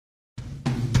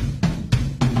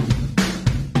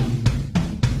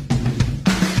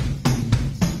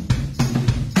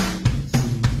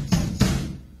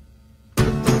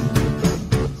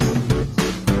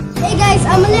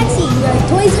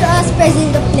Toys R Us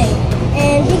President of Play.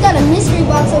 And we got a mystery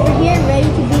box over here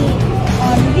ready to be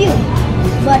reviewed.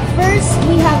 But first,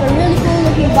 we have a really cool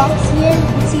looking box here. You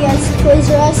can see us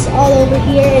Toys R Us all over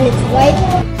here and it's white.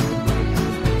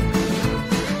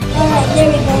 Alright,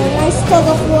 there we go. A nice tug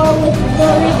of war with the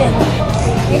ribbon.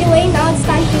 Anyway, now it's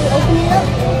time to open it up.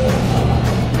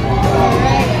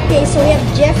 Alright, okay, so we have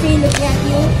Jeffrey looking at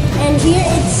you. And here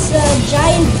it's a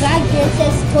giant bag here. It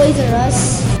says Toys R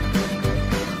Us.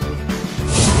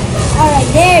 Alright,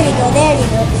 there we go.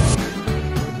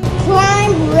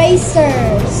 Climb Racer.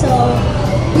 So,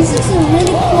 this is a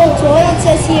really cool toy. It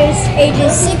says here it's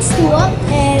ages 6 to up.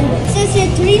 And it says here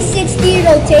 360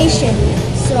 rotation.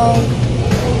 So,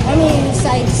 I'm really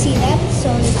excited to see that. So,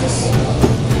 let's just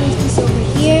place this over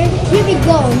here. Here we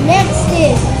go. Next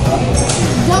is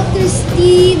Dr.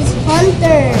 Steve's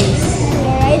Hunters.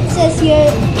 Alright, it says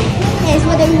here, hey, it's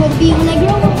what I would be when I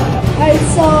grow up. Alright,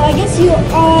 so I guess you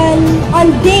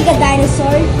undig a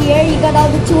dinosaur. Here, you got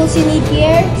all the tools you need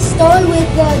here. Stone with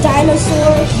the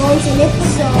dinosaur bones in it.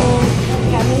 So,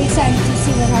 yeah, I'm really excited to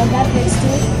see how that works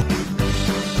too.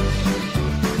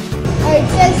 Alright, it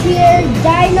says here,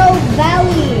 Dino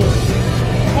Valley.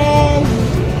 And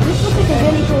this looks like a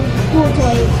really cool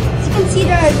toy. As you can see,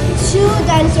 there are 2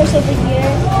 dinosaurs over here,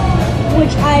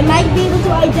 which I might be able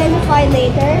to identify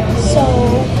later. So,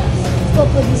 let's go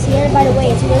put this here. By the way,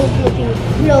 it's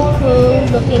real cool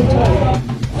looking toy.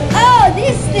 Oh,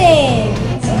 this thing!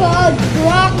 It's called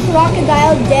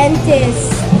Crocodile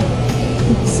Dentist.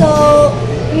 So,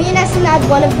 Rian has to add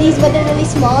one of these, but they're really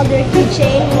small. They're a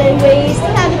keychain. We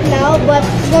still have it now, but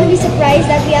he's gonna be surprised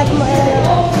that we have a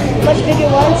much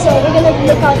bigger one. So we're gonna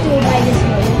look out to buy this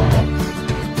one.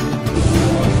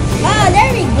 Ah,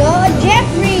 there we go,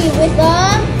 Jeffrey with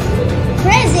a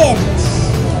present.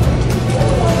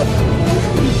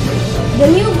 The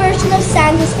new version of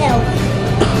Santa's elf.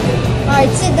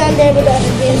 Alright, sit down there with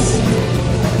this.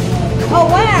 Oh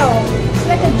wow, it's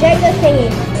like a Jenga thingy.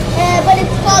 But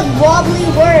it's called Wobbly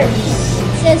Worms.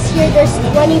 It says here there's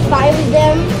 25 of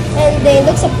them and they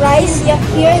look surprised. You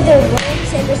hear they're worms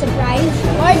and they're surprised.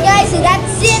 Alright guys, so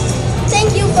that's it.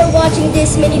 Thank you for watching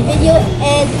this mini video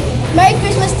and Merry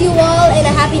Christmas to you all and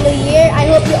a Happy New Year. I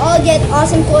hope you all get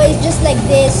awesome toys just like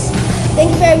this.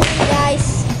 Thank you very much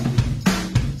guys.